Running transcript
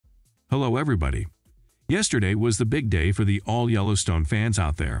Hello everybody. Yesterday was the big day for the all Yellowstone fans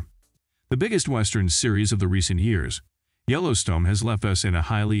out there. The biggest Western series of the recent years, Yellowstone has left us in a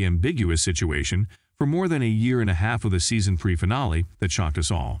highly ambiguous situation for more than a year and a half with a season 3 finale that shocked us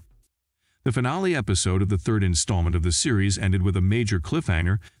all. The finale episode of the third installment of the series ended with a major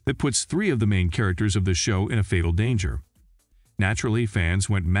cliffhanger that puts 3 of the main characters of the show in a fatal danger. Naturally, fans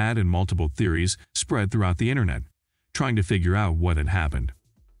went mad and multiple theories spread throughout the internet, trying to figure out what had happened.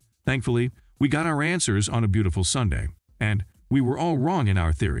 Thankfully, we got our answers on a beautiful Sunday, and we were all wrong in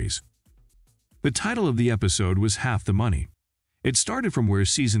our theories. The title of the episode was Half the Money. It started from where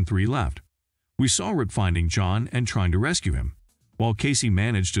Season 3 left. We saw Rip finding John and trying to rescue him, while Casey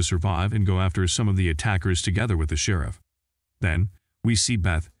managed to survive and go after some of the attackers together with the sheriff. Then, we see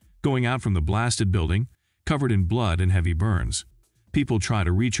Beth going out from the blasted building, covered in blood and heavy burns. People try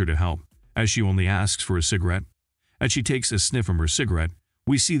to reach her to help, as she only asks for a cigarette. As she takes a sniff from her cigarette,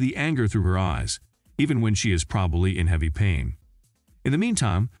 we see the anger through her eyes, even when she is probably in heavy pain. In the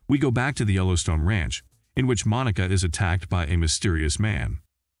meantime, we go back to the Yellowstone ranch, in which Monica is attacked by a mysterious man.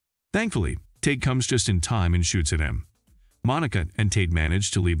 Thankfully, Tate comes just in time and shoots at him. Monica and Tate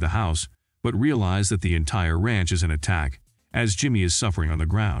manage to leave the house, but realize that the entire ranch is an attack, as Jimmy is suffering on the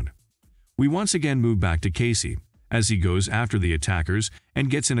ground. We once again move back to Casey, as he goes after the attackers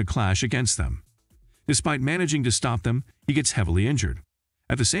and gets in a clash against them. Despite managing to stop them, he gets heavily injured.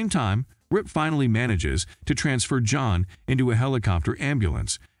 At the same time, Rip finally manages to transfer John into a helicopter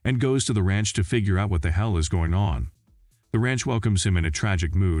ambulance and goes to the ranch to figure out what the hell is going on. The ranch welcomes him in a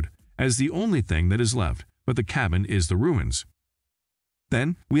tragic mood, as the only thing that is left but the cabin is the ruins.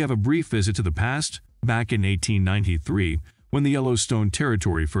 Then, we have a brief visit to the past, back in 1893, when the Yellowstone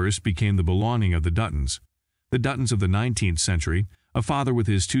territory first became the belonging of the Duttons. The Duttons of the 19th century, a father with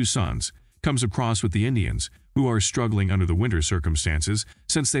his 2 sons, comes across with the Indians, who are struggling under the winter circumstances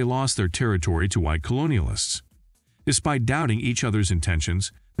since they lost their territory to white colonialists. Despite doubting each other's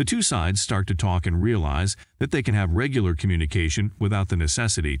intentions, the 2 sides start to talk and realize that they can have regular communication without the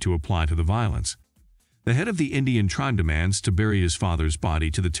necessity to apply to the violence. The head of the Indian tribe demands to bury his father's body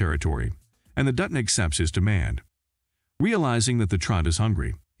to the territory, and the Dutton accepts his demand. Realizing that the tribe is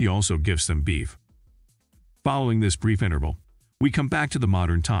hungry, he also gives them beef. Following this brief interval, we come back to the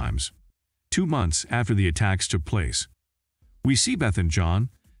modern times. 2 months after the attacks took place. We see Beth and John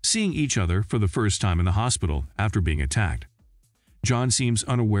seeing each other for the first time in the hospital after being attacked. John seems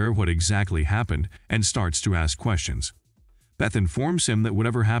unaware of what exactly happened and starts to ask questions. Beth informs him that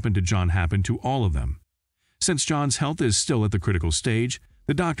whatever happened to John happened to all of them. Since John's health is still at the critical stage,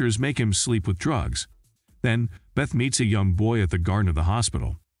 the doctors make him sleep with drugs. Then, Beth meets a young boy at the garden of the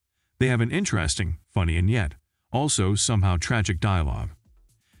hospital. They have an interesting, funny and yet also somehow tragic dialogue.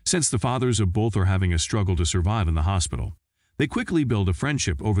 Since the fathers of both are having a struggle to survive in the hospital, they quickly build a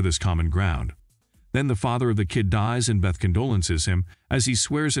friendship over this common ground. Then the father of the kid dies and Beth condolences him as he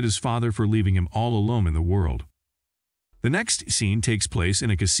swears at his father for leaving him all alone in the world. The next scene takes place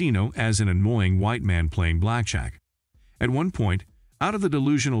in a casino as an annoying white man playing blackjack. At one point, out of the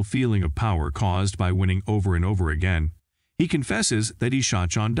delusional feeling of power caused by winning over and over again, he confesses that he shot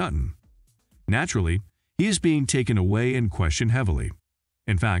John Dutton. Naturally, he is being taken away and questioned heavily.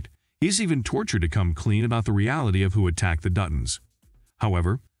 In fact, he is even tortured to come clean about the reality of who attacked the Duttons.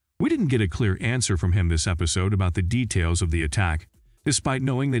 However, we didn't get a clear answer from him this episode about the details of the attack, despite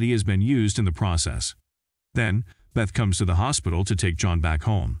knowing that he has been used in the process. Then, Beth comes to the hospital to take John back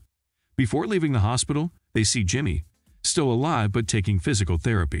home. Before leaving the hospital, they see Jimmy, still alive but taking physical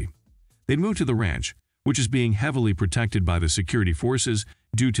therapy. They move to the ranch, which is being heavily protected by the security forces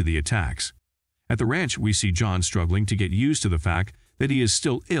due to the attacks. At the ranch, we see John struggling to get used to the fact that he is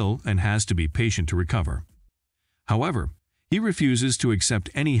still ill and has to be patient to recover. However, he refuses to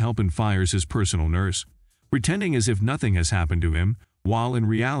accept any help and fires his personal nurse, pretending as if nothing has happened to him, while in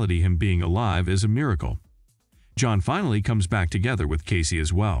reality him being alive is a miracle. John finally comes back together with Casey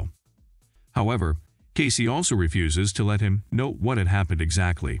as well. However, Casey also refuses to let him know what had happened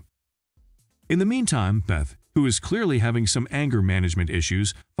exactly. In the meantime, Beth, who is clearly having some anger management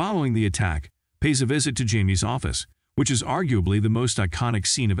issues following the attack, pays a visit to Jamie's office, which is arguably the most iconic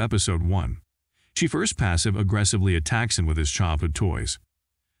scene of Episode 1. She first passive-aggressively attacks him with his childhood toys.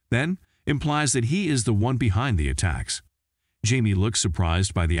 Then, implies that he is the one behind the attacks. Jamie looks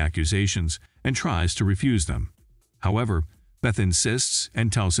surprised by the accusations and tries to refuse them. However, Beth insists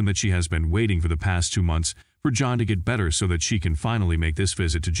and tells him that she has been waiting for the past 2 months for John to get better so that she can finally make this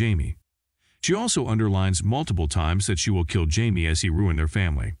visit to Jamie. She also underlines multiple times that she will kill Jamie as he ruined their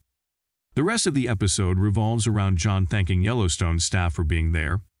family. The rest of the episode revolves around John thanking Yellowstone's staff for being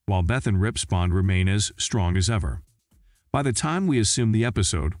there, while Beth and Rip's bond remain as strong as ever. By the time we assume the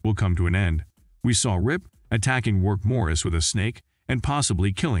episode will come to an end, we saw Rip attacking Work Morris with a snake and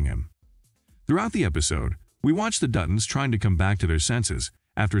possibly killing him. Throughout the episode, we watched the Duttons trying to come back to their senses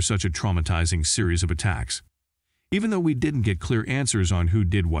after such a traumatizing series of attacks. Even though we didn't get clear answers on who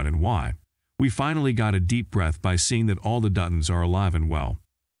did what and why, we finally got a deep breath by seeing that all the Duttons are alive and well.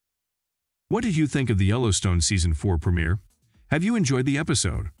 What did you think of the Yellowstone Season 4 premiere? Have you enjoyed the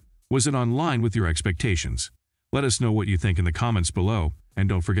episode? Was it on line with your expectations? Let us know what you think in the comments below, and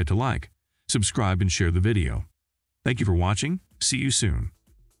don't forget to like, subscribe, and share the video. Thank you for watching. See you soon.